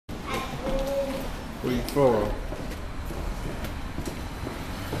Week 4.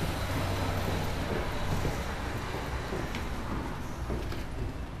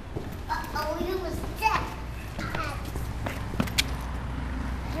 Oh, you was dead.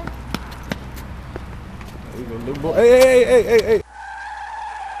 Hey.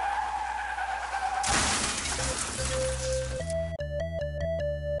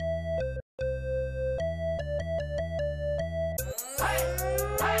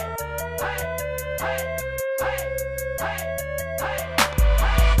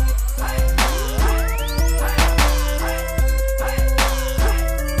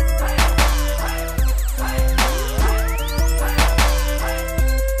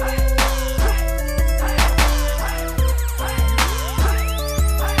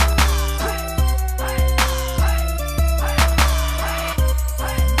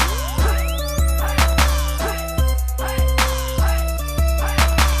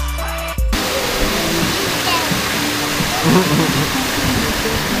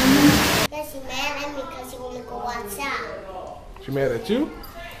 Yeah, she mad at me because she want to go outside. She mad at you?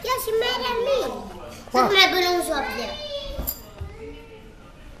 Yeah, she mad at me. Why? Look at my balloons up there.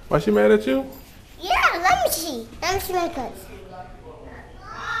 Why she mad at you? Yeah, let me see. Let me see my cuts.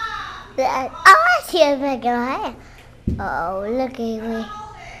 Oh, I see a big hair. Oh, look at me.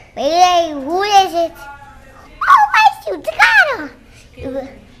 Baby, who is it? Oh, I see Takata.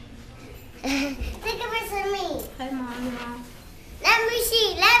 Think of it for me. Hey, Mom. Let me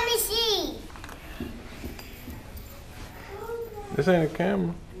see. This ain't a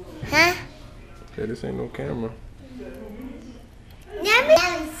camera. Huh? Yeah, this ain't no camera. Let me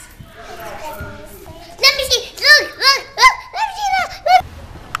see. Look. Let me see.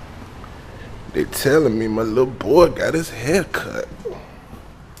 They telling me my little boy got his hair cut.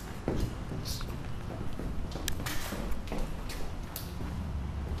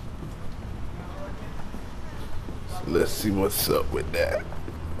 So let's see what's up with that.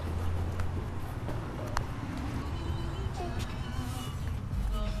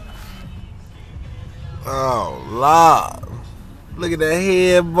 Oh, Lord. Look at that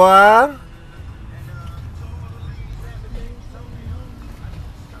head, boy.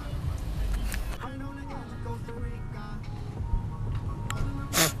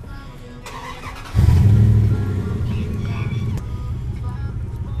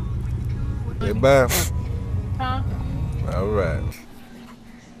 Hey, bye. Huh? All right.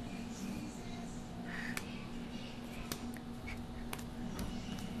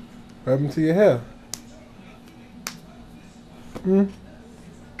 What happened to your hair? What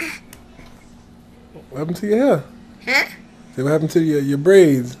happened to your hair? Huh? Say, what happened to your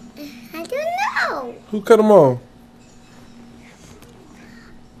braids? I don't know. Who cut them off?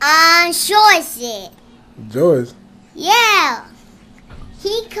 Joyce did. Joyce. Yeah.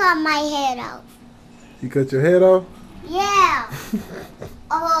 He cut my head off. He cut your head off? Yeah.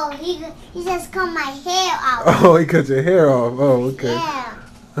 Oh, he just cut my hair off. Oh, he cut your hair off. Oh, okay. Yeah.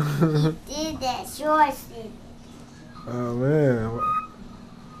 He did that. Joyce did. Oh, man.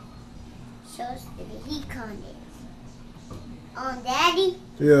 Joyce did it. He cut it. Daddy?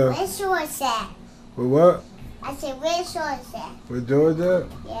 Yeah. Where's Joyce at? With what? I said, where's Joyce at? With George at?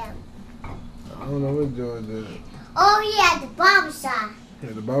 Yeah. I don't know where George at. Oh, yeah, at the barber shop.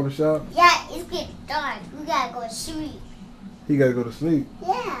 At the barber shop? Yeah, it's getting dark. We gotta go to sleep. He got to go to sleep.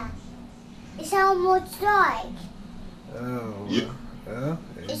 Yeah. It's almost dark. Oh, yeah.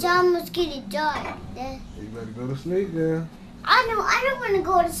 It's almost getting dark. Yeah. You better go to sleep, then. I don't want to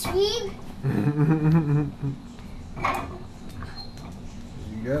go to sleep.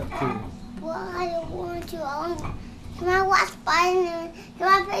 You got to. Well, I don't want to. Can I watch Spider-Man? Can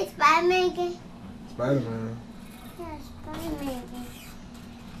I play Spider-Man again? Spider-Man. Yeah, Spider-Man again.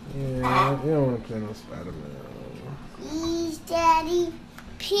 Yeah, you don't want to play no Spider-Man. Please, Daddy.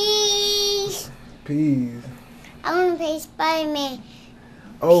 Please. Peas. I want to play Spider-Man.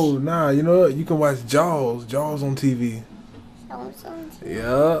 Oh, nah, you know what? You can watch Jaws. Jaws on TV.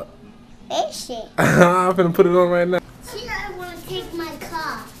 Yeah. Hey, shit. I'm finna put it on right now. See, I want to take my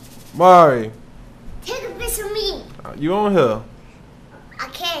car. Mari, Take a picture of me. you on here? I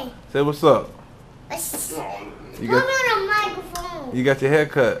can't. Say what's up. Let's put You me got, on the microphone. you got your hair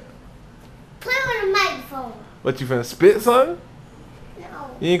cut. Put it on the microphone. What, you finna spit something?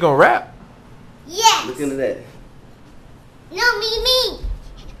 No. You ain't gonna rap? Yes. Look into that. No, me.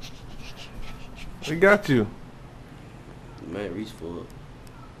 We got you. You might reach for it.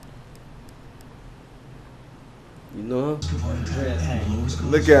 You know her?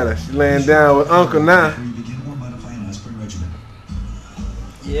 Look at her. She laying down with Uncle now.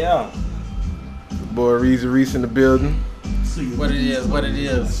 Yeah. The boy Reese in the building. What it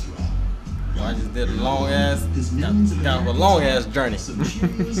is. Well, I just did a long ass, got a long ass journey.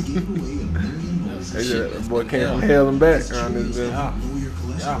 That boy came from hell and back around this bitch.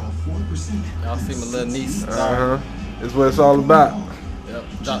 Yeah. Y'all see my little niece. That's what it's all about. Yep.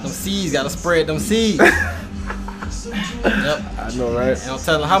 Drop them seeds, gotta spread them seeds. Yep. I know, right? And I'm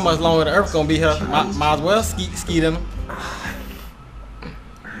telling how much longer the earth gonna be here. Might as well skeet in them.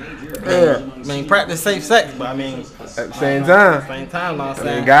 Yeah. I mean, practice safe sex, but I mean, at the same time, know what I'm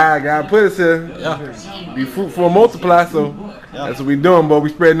saying? God put us here. Yeah. Be fruitful and multiply, so that's what we doing, boy. We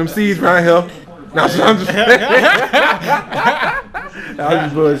spreading them seeds around here. No, I'm just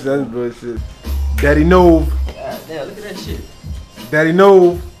That's bullshit. Daddy Nove. God damn, look at that shit. Daddy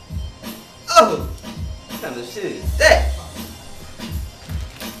Nove. Oh! What kind of shit is that?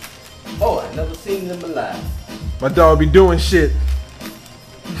 Oh, I never seen them alive. My dog be doing shit.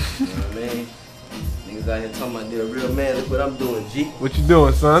 You know what I mean? Niggas out here talking about they're a real man. Look what I'm doing, G. What you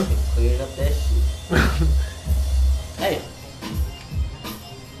doing, son? Clearing up that shit. Hey.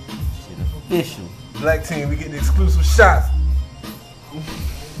 Shit official. Black team, we get the exclusive shots.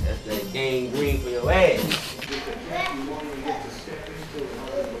 That's that gang green for your ass.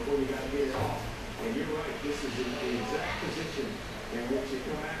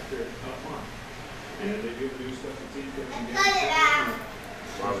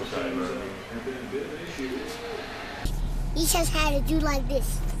 He just had to do like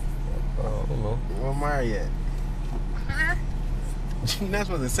this. I don't know. Where Mari at? Huh? You're not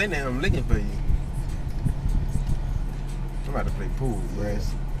supposed to say that. I'm looking for you. I'm about to play pool, bruh.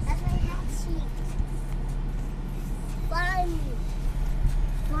 That's why I have to see. Find me.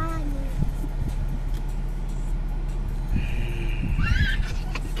 Find me.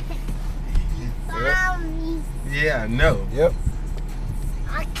 Find me. Yeah, I know. Yep.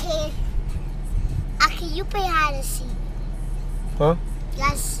 Okay, you play hide and seek. Huh?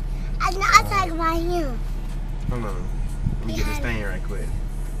 Yes. I talk about him. Hold on. Let me get this thing right quick.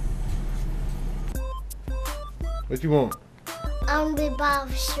 What you want? Bit by a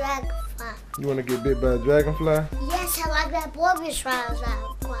dragonfly. You want to get bit by a dragonfly? Yes, I like that boy bit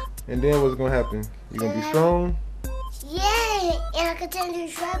dragonfly. And then what's going to happen? You going to be strong? Yeah, and I can turn into a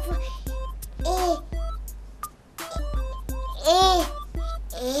dragonfly.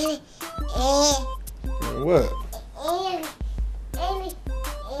 And what? And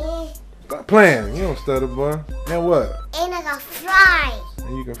Stop playing. You don't stutter, boy. And what? I can fly.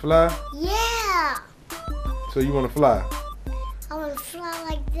 And you can fly? Yeah. So you want to fly? I want to fly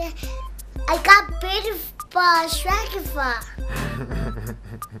like that. I got bit by a dragonfly.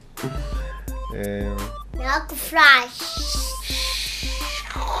 Yeah. Now I can fly.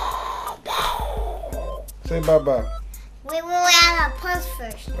 Say bye-bye. Wait, I gotta punch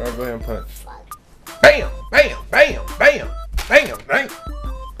first. All right, go ahead and punch. Fuck. Bam, bam, bam, bam, bam, bam.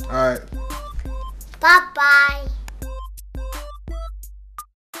 All right. Bye-bye.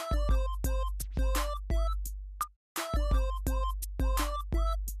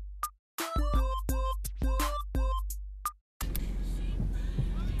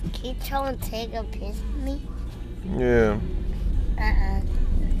 Can you try and take a piss of me? Yeah.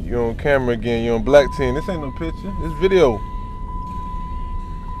 You on camera again. You on black team. This ain't no picture. This video.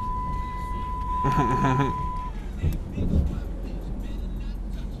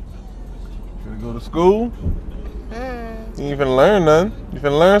 Finna go to school? You ain't finna learn nothing. You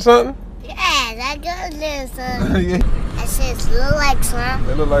finna learn something? Yeah, that good little son. Yeah. That shit look like son.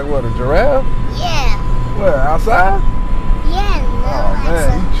 They look like what? A giraffe? Yeah. Where? Outside? Yeah, it look Oh like man,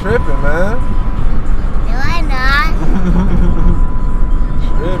 son. you tripping, man. No, I'm not.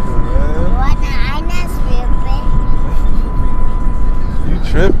 Tripping, man. What? I'm not tripping. You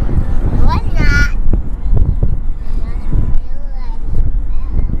tripping. What not?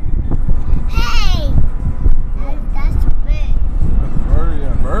 Hey! That's a bird. That's a bird.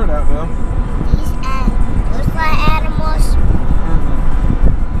 Yeah, a bird out there. These those are animals.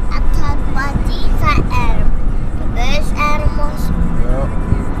 I'm talking about these are animals. The birds animals. Yeah.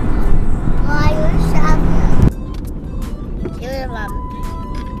 Lions animals. Here's one.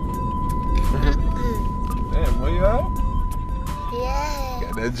 Damn, where you at? Yeah.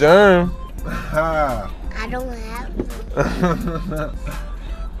 Got that germ. Ha. I don't have them.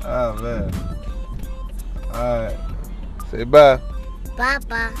 Oh man. Alright. Say bye.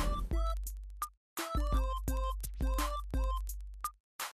 Bye-bye.